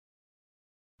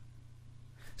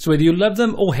So whether you love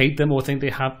them or hate them or think they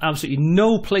have absolutely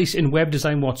no place in web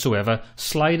design whatsoever,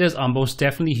 sliders are most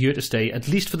definitely here to stay, at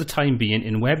least for the time being,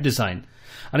 in web design.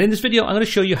 And in this video, I'm going to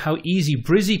show you how easy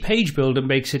Brizy Page Builder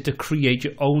makes it to create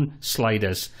your own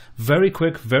sliders. Very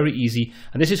quick, very easy,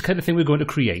 and this is the kind of thing we're going to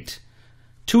create.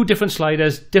 2 different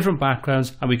sliders, different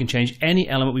backgrounds, and we can change any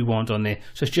element we want on there.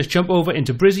 So let's just jump over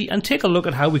into Brizy and take a look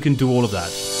at how we can do all of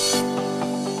that.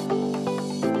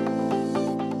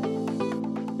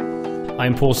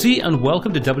 I'm Paul C, and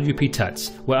welcome to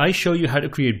WPTuts, where I show you how to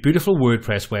create beautiful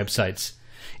WordPress websites.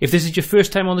 If this is your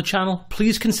first time on the channel,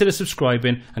 please consider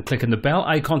subscribing and click on the bell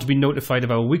icon to be notified of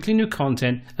our weekly new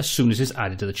content as soon as it's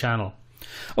added to the channel.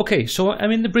 Okay, so I'm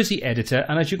in the Brizy editor,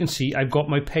 and as you can see, I've got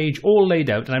my page all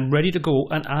laid out and I'm ready to go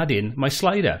and add in my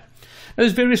slider. Now,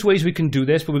 there's various ways we can do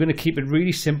this, but we're going to keep it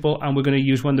really simple, and we're going to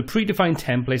use one of the predefined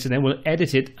templates, and then we'll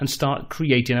edit it and start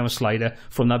creating our slider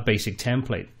from that basic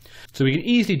template. So we can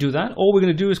easily do that. All we're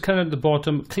going to do is come at the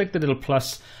bottom, click the little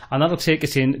plus, and that'll take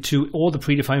us into all the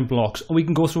predefined blocks, and we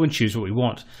can go through and choose what we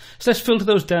want. So let's filter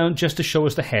those down just to show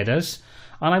us the headers,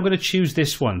 and I'm going to choose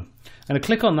this one. I'm going to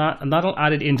click on that, and that'll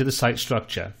add it into the site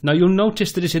structure. Now you'll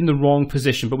notice that it's in the wrong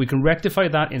position, but we can rectify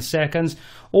that in seconds.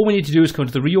 All we need to do is come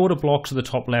to the reorder blocks on the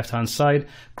top left hand side,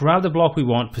 grab the block we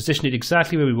want, position it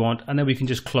exactly where we want, and then we can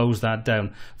just close that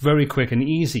down. Very quick and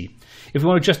easy. If we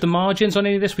want to adjust the margins on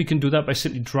any of this, we can do that by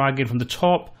simply dragging from the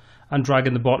top and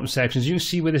dragging the bottom sections. You can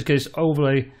see where this gets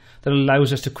overlay that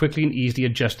allows us to quickly and easily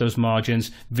adjust those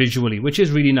margins visually, which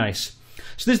is really nice.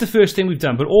 So this is the first thing we've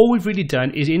done, but all we've really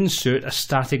done is insert a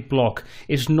static block.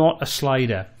 It's not a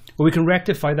slider, but we can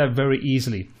rectify that very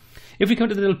easily. If we come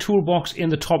to the little toolbox in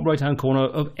the top right hand corner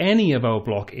of any of our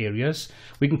block areas,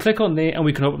 we can click on there and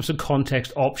we can open some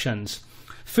context options.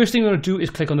 First thing we're going to do is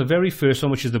click on the very first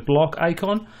one, which is the block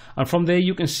icon, and from there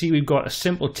you can see we've got a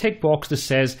simple tick box that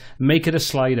says make it a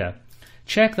slider.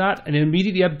 Check that and it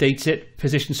immediately updates it,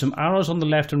 positions some arrows on the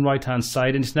left and right hand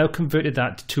side, and it's now converted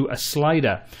that to a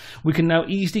slider. We can now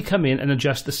easily come in and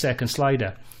adjust the second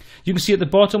slider. You can see at the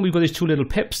bottom we've got these 2 little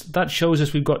pips. That shows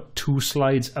us we've got 2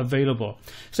 slides available.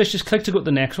 So let's just click to go to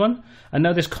the next one, and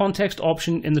now this context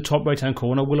option in the top right hand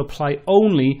corner will apply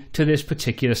only to this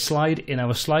particular slide in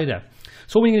our slider.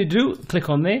 So what we're going to do, click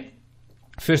on there.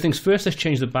 First things first, let's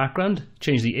change the background,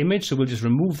 change the image, so we'll just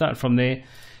remove that from there.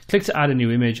 Click to add a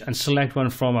new image and select one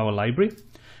from our library.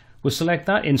 We'll select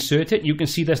that, insert it. You can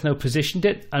see that's now positioned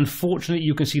it. Unfortunately,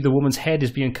 you can see the woman's head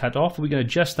is being cut off. We can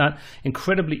adjust that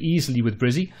incredibly easily with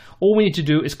Brizy. All we need to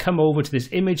do is come over to this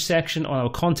image section on our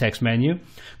context menu,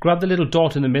 grab the little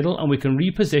dot in the middle, and we can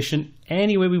reposition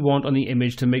anywhere we want on the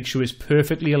image to make sure it's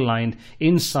perfectly aligned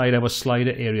inside our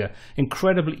slider area.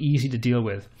 Incredibly easy to deal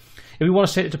with. If we want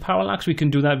to set it to parallax, we can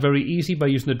do that very easy by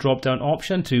using the drop-down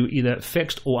option to either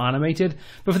fixed or animated.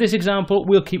 But for this example,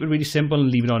 we'll keep it really simple and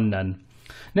leave it on none.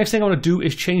 Next thing I want to do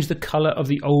is change the color of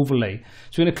the overlay.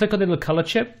 So we're going to click on the little color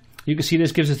chip. You can see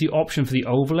this gives us the option for the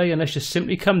overlay, and let's just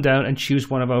simply come down and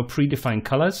choose one of our predefined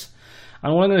colors.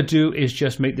 And what I'm going to do is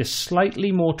just make this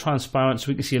slightly more transparent so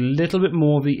we can see a little bit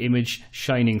more of the image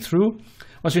shining through.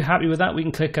 Once we're happy with that, we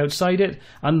can click outside it,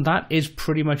 and that is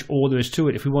pretty much all there is to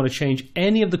it. If we want to change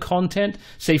any of the content,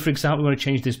 say for example we want to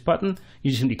change this button,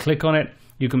 you just simply click on it.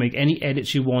 You can make any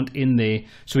edits you want in there.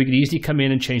 So we can easily come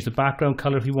in and change the background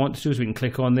color if we want to, so we can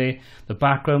click on there. The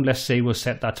background, let's say we'll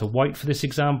set that to white for this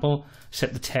example,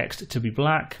 set the text to be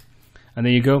black, and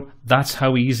there you go. That's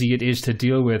how easy it is to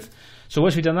deal with. So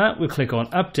once we've done that, we'll click on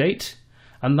update,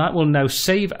 and that will now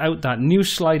save out that new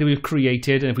slider we've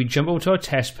created. And if we jump over to our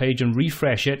test page and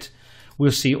refresh it,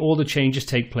 we'll see all the changes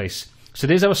take place. So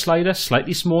there's our slider,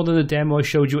 slightly smaller than the demo I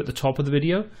showed you at the top of the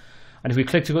video. And if we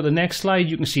click to go to the next slide,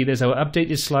 you can see there's our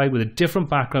updated slide with a different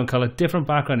background color, different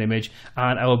background image,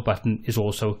 and our button is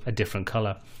also a different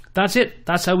color. That's it.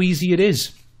 That's how easy it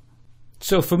is.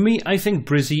 So for me, I think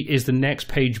Brizy is the next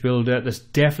page builder that's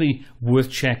definitely worth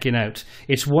checking out.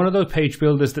 It's one of those page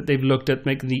builders that they've looked at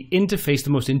making the interface the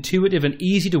most intuitive and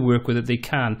easy to work with that they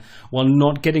can, while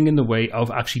not getting in the way of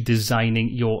actually designing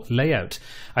your layout.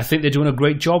 I think they're doing a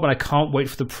great job, and I can't wait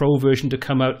for the Pro version to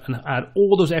come out and add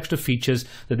all those extra features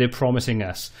that they're promising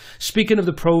us. Speaking of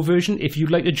the Pro version, if you'd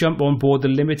like to jump on board the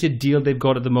limited deal they've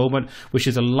got at the moment, which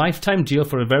is a lifetime deal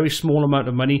for a very small amount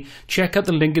of money, check out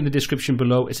the link in the description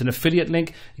below. It's an affiliate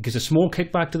link. It gives a small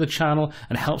kickback to the channel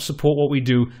and helps support what we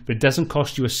do, but it doesn't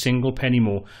cost you a single penny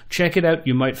more. Check it out.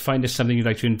 You might find it's something you'd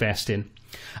like to invest in.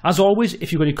 As always,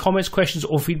 if you've got any comments, questions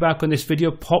or feedback on this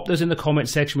video, pop those in the comment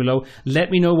section below.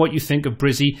 Let me know what you think of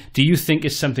Brizy. Do you think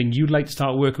it's something you'd like to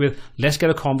start working with? Let's get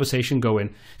a conversation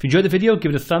going. If you enjoyed the video,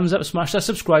 give it a thumbs up, smash that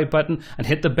subscribe button and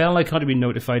hit the bell icon to be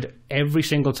notified every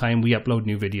single time we upload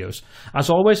new videos. As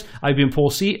always, I've been Paul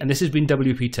C and this has been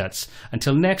WPTuts.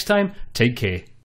 Until next time, take care.